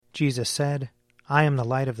Jesus said, I am the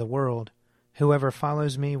light of the world. Whoever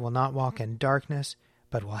follows me will not walk in darkness,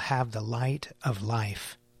 but will have the light of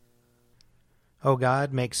life. O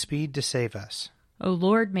God, make speed to save us. O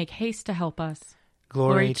Lord, make haste to help us.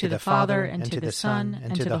 Glory to the Father, and to the Son,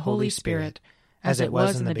 and to the Holy Spirit, as it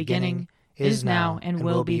was in the beginning, is now, and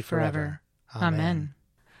will be forever. Amen.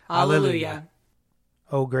 Alleluia.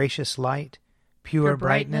 O gracious light, pure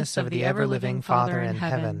brightness of the ever-living Father in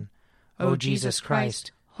heaven, O Jesus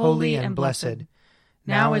Christ, holy and blessed,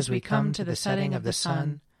 now as we come to the setting of the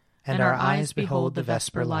sun, and our eyes behold the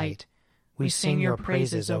vesper light, we sing your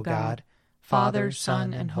praises, O God, Father,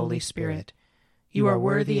 Son, and Holy Spirit. You are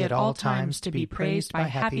worthy at all times to be praised by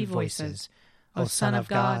happy voices, O Son of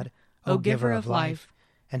God, O Giver of life,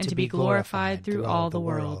 and to be glorified through all the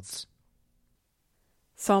worlds.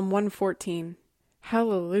 Psalm 114.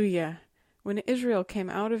 Hallelujah! When Israel came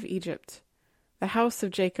out of Egypt, the house of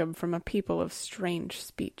Jacob from a people of strange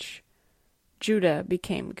speech. Judah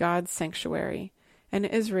became God's sanctuary, and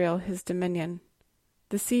Israel his dominion.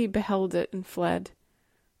 The sea beheld it and fled.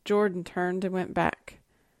 Jordan turned and went back.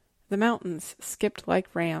 The mountains skipped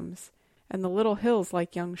like rams, and the little hills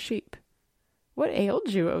like young sheep. What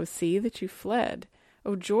ailed you, O sea, that you fled?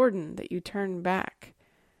 O Jordan, that you turned back?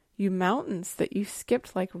 You mountains, that you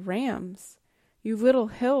skipped like rams? You little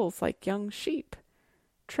hills like young sheep?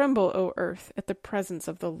 Tremble, O earth, at the presence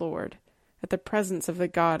of the Lord, at the presence of the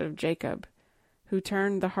God of Jacob, who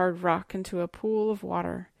turned the hard rock into a pool of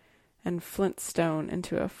water, and flint stone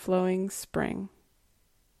into a flowing spring.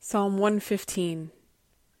 Psalm 115.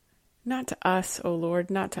 Not to us, O Lord,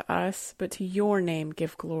 not to us, but to your name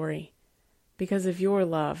give glory, because of your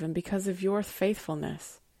love and because of your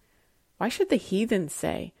faithfulness. Why should the heathen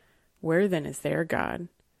say, where then is their God?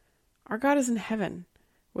 Our God is in heaven.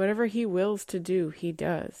 Whatever he wills to do, he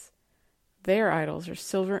does. Their idols are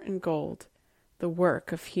silver and gold, the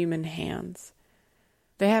work of human hands.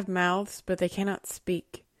 They have mouths, but they cannot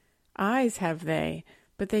speak. Eyes have they,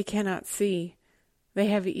 but they cannot see. They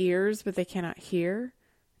have ears, but they cannot hear.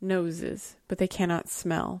 Noses, but they cannot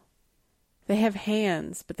smell. They have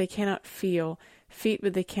hands, but they cannot feel. Feet,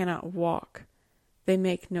 but they cannot walk. They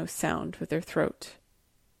make no sound with their throat.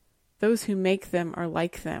 Those who make them are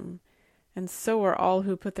like them, and so are all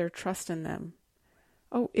who put their trust in them.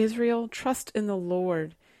 O Israel, trust in the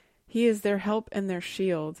Lord. He is their help and their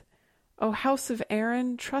shield. O house of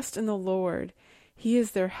Aaron, trust in the Lord. He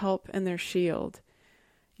is their help and their shield.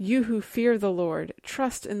 You who fear the Lord,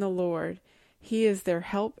 trust in the Lord. He is their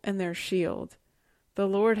help and their shield. The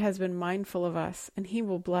Lord has been mindful of us, and he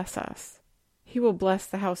will bless us. He will bless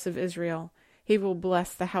the house of Israel. He will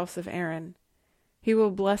bless the house of Aaron. He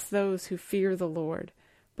will bless those who fear the Lord,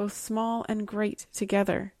 both small and great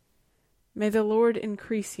together. May the Lord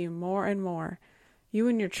increase you more and more, you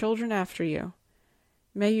and your children after you.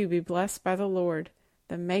 May you be blessed by the Lord,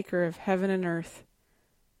 the maker of heaven and earth.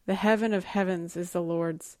 The heaven of heavens is the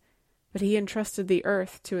Lord's, but he entrusted the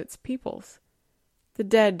earth to its peoples. The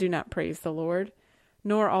dead do not praise the Lord,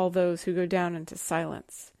 nor all those who go down into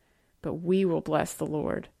silence. But we will bless the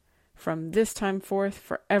Lord, from this time forth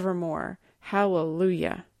forevermore.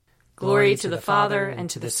 Hallelujah. Glory to the Father, and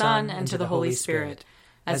to the Son, and to the Holy Spirit,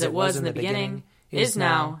 as it was in the beginning, is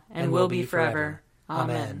now, and will be forever.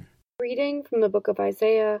 Amen. Reading from the book of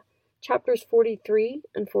Isaiah, chapters 43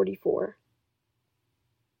 and 44.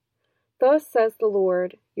 Thus says the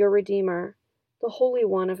Lord, your Redeemer, the Holy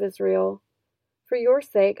One of Israel. For your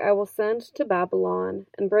sake I will send to Babylon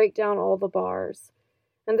and break down all the bars,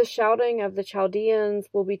 and the shouting of the Chaldeans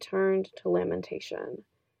will be turned to lamentation.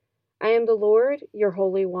 I am the Lord, your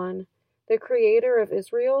Holy One, the Creator of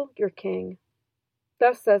Israel, your King.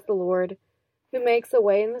 Thus says the Lord, who makes a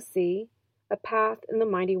way in the sea, a path in the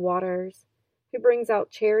mighty waters, who brings out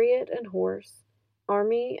chariot and horse,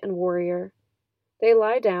 army and warrior. They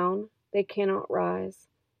lie down, they cannot rise.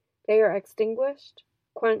 They are extinguished,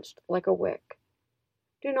 quenched like a wick.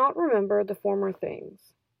 Do not remember the former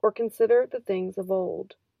things, or consider the things of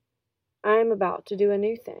old. I am about to do a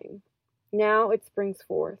new thing. Now it springs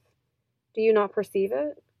forth. Do you not perceive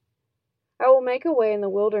it? I will make a way in the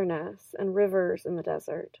wilderness and rivers in the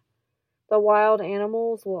desert. The wild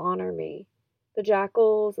animals will honor me, the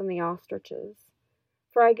jackals and the ostriches.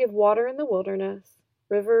 For I give water in the wilderness,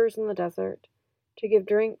 rivers in the desert, to give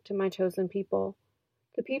drink to my chosen people,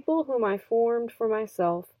 the people whom I formed for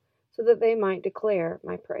myself, so that they might declare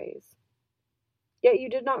my praise. Yet you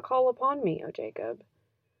did not call upon me, O Jacob,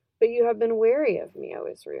 but you have been weary of me, O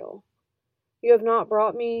Israel. You have not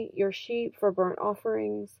brought me your sheep for burnt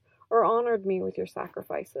offerings, or honored me with your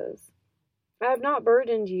sacrifices. I have not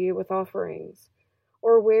burdened you with offerings,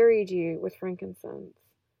 or wearied you with frankincense.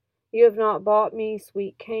 You have not bought me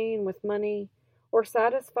sweet cane with money, or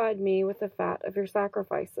satisfied me with the fat of your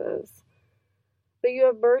sacrifices. But you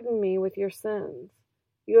have burdened me with your sins.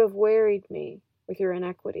 You have wearied me with your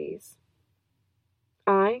iniquities.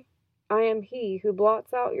 I am he who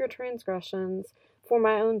blots out your transgressions for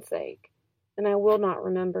my own sake, and I will not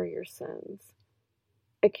remember your sins.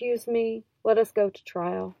 Accuse me, let us go to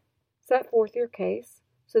trial. Set forth your case,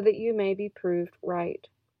 so that you may be proved right.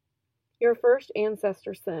 Your first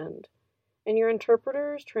ancestor sinned, and your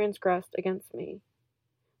interpreters transgressed against me.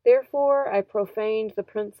 Therefore I profaned the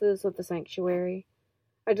princes of the sanctuary.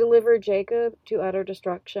 I delivered Jacob to utter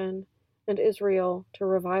destruction, and Israel to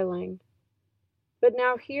reviling. But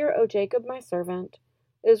now hear, O Jacob my servant,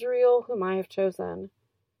 Israel whom I have chosen.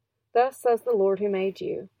 Thus says the Lord who made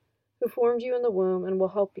you, who formed you in the womb and will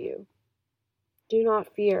help you. Do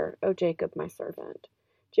not fear, O Jacob my servant,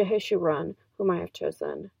 Jeshurun whom I have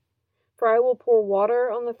chosen. For I will pour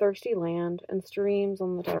water on the thirsty land and streams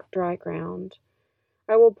on the dry ground.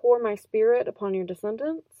 I will pour my spirit upon your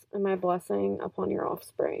descendants and my blessing upon your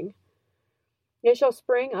offspring. They shall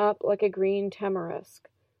spring up like a green tamarisk,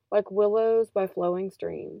 like willows by flowing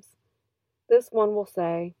streams. This one will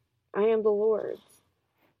say, I am the Lord's.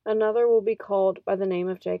 Another will be called by the name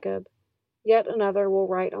of Jacob. Yet another will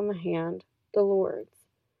write on the hand, the Lord's,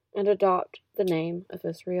 and adopt the name of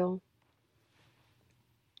Israel.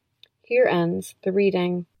 Here ends the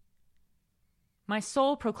reading. My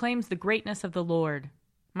soul proclaims the greatness of the Lord.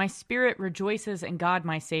 My spirit rejoices in God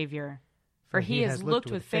my Savior. For he has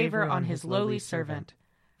looked with favor on his lowly servant.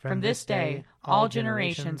 From this day all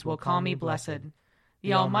generations will call me blessed.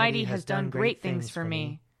 The Almighty has done great things for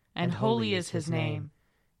me, and holy is his name.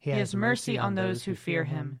 He has mercy on those who fear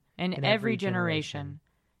him, in every generation.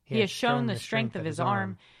 He has shown the strength of his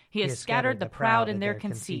arm. He has scattered the proud in their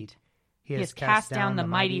conceit. He has cast down the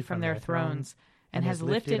mighty from their thrones, and has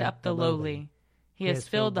lifted up the lowly. He has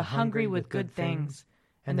filled the hungry with good things,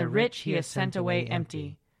 and the rich he has sent away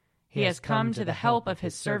empty. He has come to the help of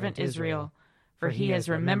his servant Israel, for he has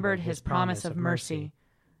remembered his promise of mercy,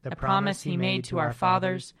 the promise he made to our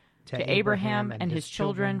fathers, to Abraham and his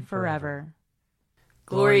children forever.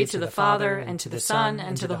 Glory to the Father, and to the Son,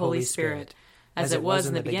 and to the Holy Spirit, as it was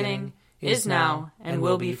in the beginning, is now, and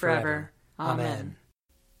will be forever. Amen.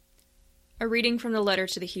 A reading from the letter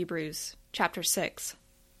to the Hebrews, chapter 6.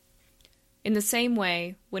 In the same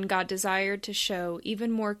way, when God desired to show even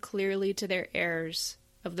more clearly to their heirs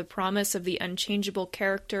of the promise of the unchangeable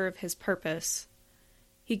character of his purpose,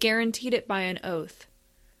 he guaranteed it by an oath,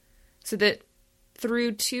 so that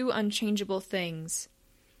through two unchangeable things,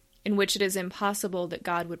 in which it is impossible that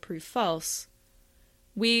God would prove false,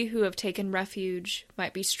 we who have taken refuge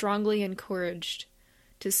might be strongly encouraged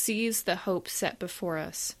to seize the hope set before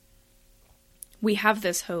us. We have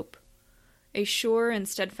this hope, a sure and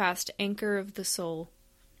steadfast anchor of the soul,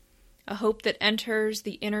 a hope that enters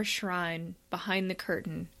the inner shrine behind the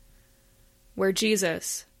curtain, where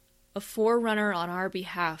Jesus, a forerunner on our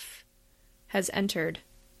behalf, has entered,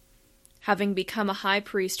 having become a high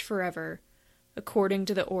priest forever, according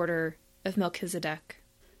to the order of Melchizedek.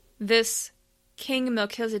 This King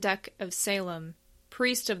Melchizedek of Salem,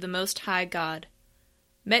 priest of the Most High God,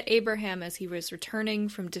 met Abraham as he was returning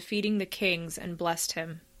from defeating the kings and blessed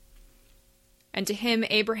him. And to him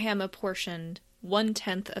Abraham apportioned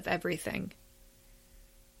 1/10 of everything.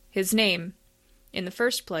 His name, in the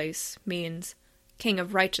first place, means King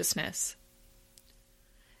of Righteousness.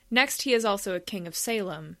 Next he is also a king of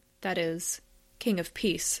Salem, that is, King of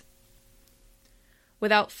Peace.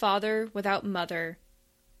 Without father, without mother,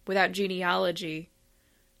 without genealogy,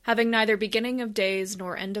 having neither beginning of days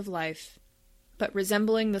nor end of life, but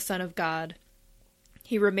resembling the Son of God,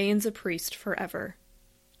 he remains a priest forever.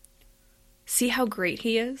 See how great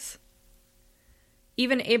he is?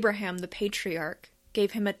 Even Abraham the patriarch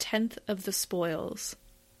gave him 1/10 of the spoils.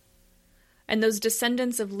 And those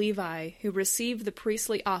descendants of Levi who receive the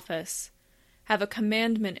priestly office have a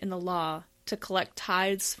commandment in the law to collect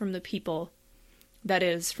tithes from the people, that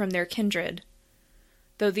is, from their kindred,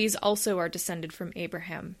 though these also are descended from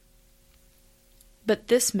Abraham. But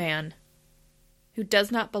this man, who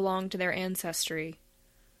does not belong to their ancestry,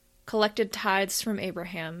 collected tithes from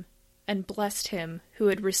Abraham and blessed him who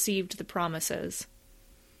had received the promises.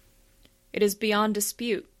 It is beyond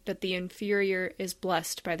dispute that the inferior is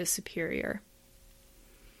blessed by the superior.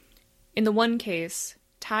 In the one case,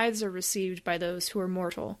 tithes are received by those who are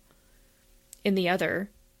mortal. In the other,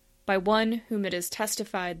 by one whom it is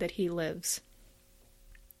testified that he lives.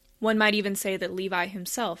 One might even say that Levi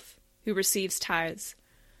himself, who receives tithes,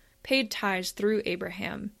 paid tithes through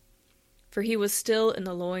Abraham, for he was still in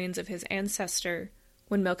the loins of his ancestor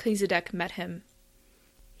when Melchizedek met him.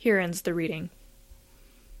 Here ends the reading.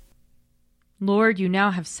 Lord, you now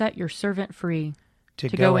have set your servant free, to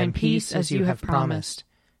go in peace as you have promised.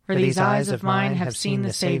 For these eyes of mine have seen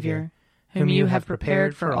the Savior, whom you have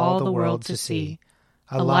prepared for all the world to see,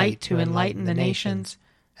 a light to enlighten the nations,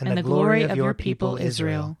 and the glory of your people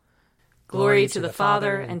Israel. Glory to the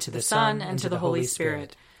Father, and to the Son, and to the Holy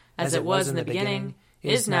Spirit, as it was in the beginning,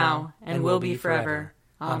 is now, and will be forever.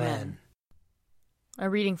 Amen. A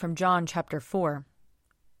reading from John chapter 4.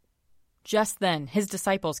 Just then his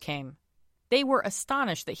disciples came. They were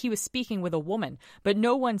astonished that he was speaking with a woman, but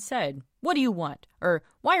no one said, "What do you want?" or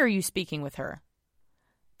 "Why are you speaking with her?"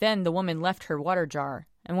 Then the woman left her water jar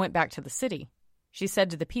and went back to the city. She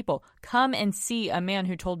said to the people, "Come and see a man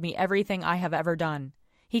who told me everything I have ever done.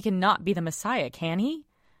 He cannot be the Messiah, can he?"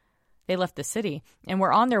 They left the city and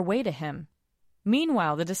were on their way to him.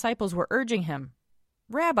 Meanwhile, the disciples were urging him,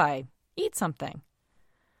 "Rabbi, eat something."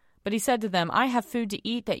 But he said to them, "I have food to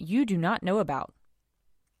eat that you do not know about."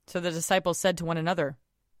 So the disciples said to one another,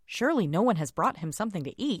 "Surely no one has brought him something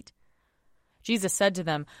to eat." Jesus said to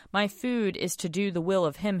them, "My food is to do the will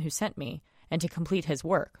of him who sent me, and to complete his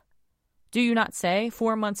work. Do you not say,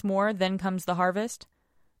 4 months more, then comes the harvest?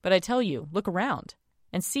 But I tell you, look around,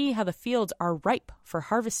 and see how the fields are ripe for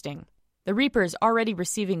harvesting. The reaper is already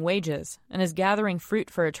receiving wages, and is gathering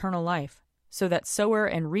fruit for eternal life, so that sower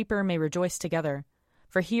and reaper may rejoice together.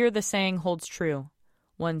 For here the saying holds true,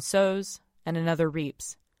 one sows, and another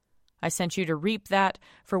reaps. I sent you to reap that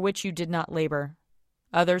for which you did not labor.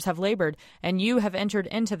 Others have labored, and you have entered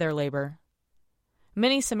into their labor."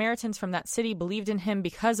 Many Samaritans from that city believed in him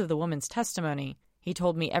because of the woman's testimony. "He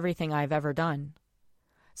told me everything I have ever done."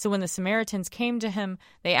 So when the Samaritans came to him,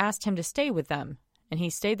 they asked him to stay with them, and he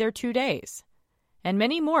stayed there 2 days. And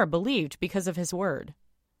many more believed because of his word.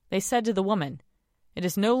 They said to the woman, "It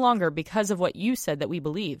is no longer because of what you said that we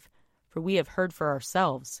believe, for we have heard for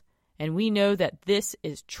ourselves, and we know that this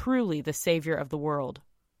is truly the Savior of the world."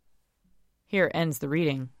 Here ends the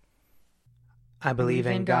reading. I believe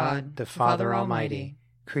in God, the Father Almighty,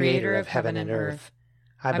 creator of heaven and earth.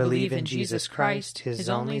 I believe in Jesus Christ, his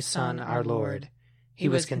only Son, our Lord. He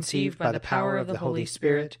was conceived by the power of the Holy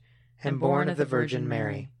Spirit and born of the Virgin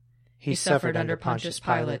Mary. He suffered under Pontius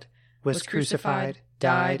Pilate, was crucified,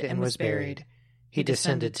 died, and was buried. He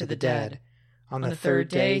descended to the dead. On the third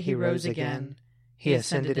day he rose again. He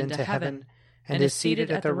ascended into heaven, and is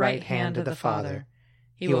seated at the right hand of the Father.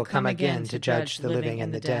 He will come again to judge the living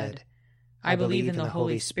and the dead. I believe in the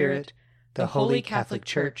Holy Spirit, the Holy Catholic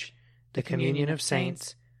Church, the communion of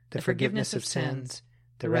saints, the forgiveness of sins,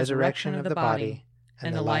 the resurrection of the body,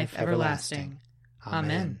 and the life everlasting.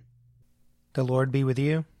 Amen. The Lord be with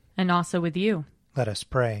you. And also with you. Let us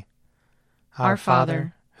pray. Our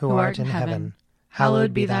Father, who art in heaven,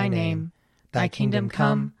 hallowed be thy name. Thy kingdom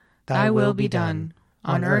come, thy will be done,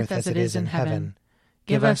 on earth as it is in heaven.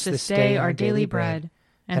 Give us this day our daily bread,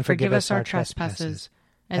 and forgive us our trespasses,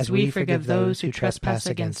 as we forgive those who trespass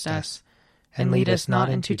against us. And lead us not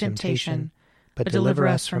into temptation, but deliver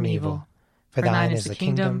us from evil. For thine is the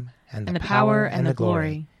kingdom, and the power, and the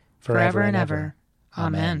glory, forever and ever.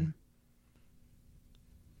 Amen.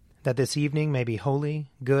 That this evening may be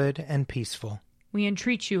holy, good, and peaceful. We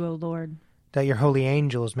entreat you, O Lord. That your holy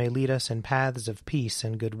angels may lead us in paths of peace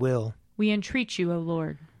and goodwill. We entreat you, O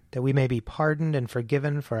Lord. That we may be pardoned and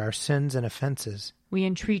forgiven for our sins and offenses. We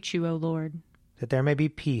entreat you, O Lord. That there may be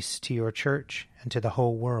peace to your church and to the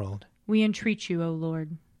whole world. We entreat you, O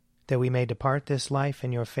Lord. That we may depart this life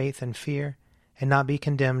in your faith and fear, and not be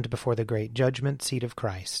condemned before the great judgment seat of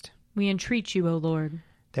Christ. We entreat you, O Lord.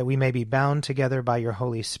 That we may be bound together by your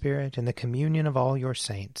Holy Spirit in the communion of all your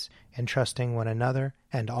saints, entrusting one another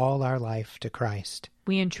and all our life to Christ.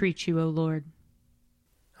 We entreat you, O Lord.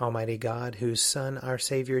 Almighty God, whose Son, our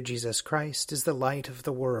Savior Jesus Christ, is the light of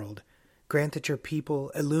the world, grant that your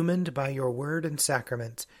people, illumined by your word and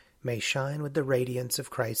sacraments, may shine with the radiance of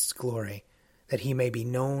Christ's glory, that he may be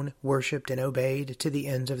known, worshipped, and obeyed to the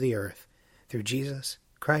ends of the earth, through Jesus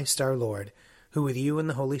Christ our Lord, who with you and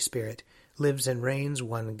the Holy Spirit lives and reigns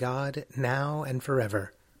one God, now and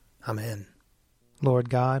forever. Amen. Lord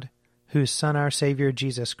God, whose Son, our Savior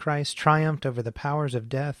Jesus Christ, triumphed over the powers of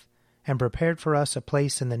death and prepared for us a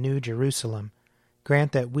place in the New Jerusalem,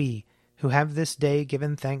 grant that we, who have this day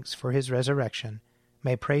given thanks for his resurrection,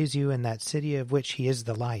 may praise you in that city of which he is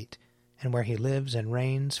the light, and where he lives and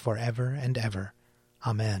reigns forever and ever.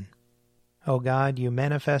 Amen. O God, you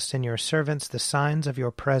manifest in your servants the signs of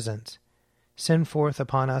your presence. Send forth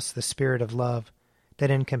upon us the Spirit of love,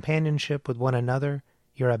 that in companionship with one another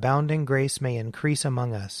your abounding grace may increase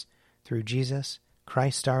among us, through Jesus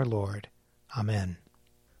Christ our Lord. Amen.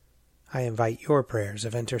 I invite your prayers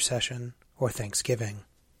of intercession or thanksgiving.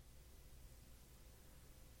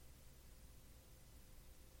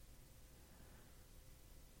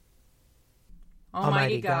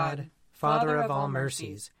 Almighty God, Father of all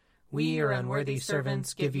mercies, we, your unworthy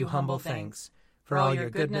servants, give you humble thanks for all your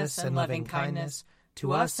goodness and loving kindness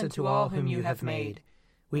to us and to all whom you have made.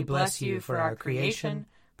 We bless you for our creation,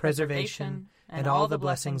 preservation, and all the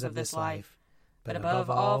blessings of this life, but above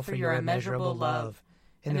all for your immeasurable love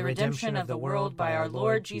in the redemption of the world by our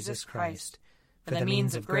Lord Jesus Christ, for the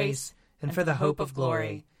means of grace and for the hope of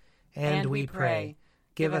glory. And we pray,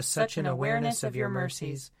 give us such an awareness of your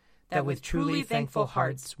mercies that with truly thankful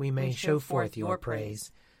hearts we may show forth your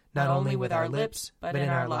praise, not only with our lips but in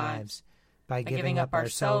our lives, by giving up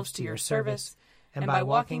ourselves to your service, and by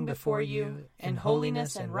walking before you in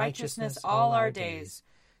holiness and righteousness all our days,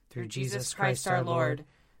 through Jesus Christ our Lord,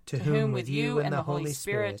 to whom with you and the Holy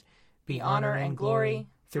Spirit be honor and glory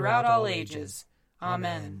throughout all ages.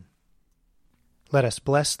 Amen. Let us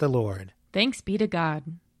bless the Lord. Thanks be to God.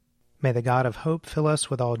 May the God of hope fill us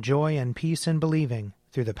with all joy and peace in believing,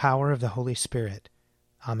 through the power of the Holy Spirit.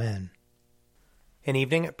 Amen. An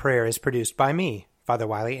Evening at Prayer is produced by me, Father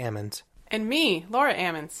Wiley Ammons. And me, Laura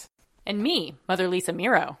Ammons. And me, Mother Lisa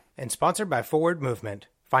Miro. And sponsored by Forward Movement.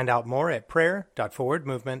 Find out more at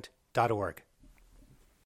prayer.forwardmovement.org.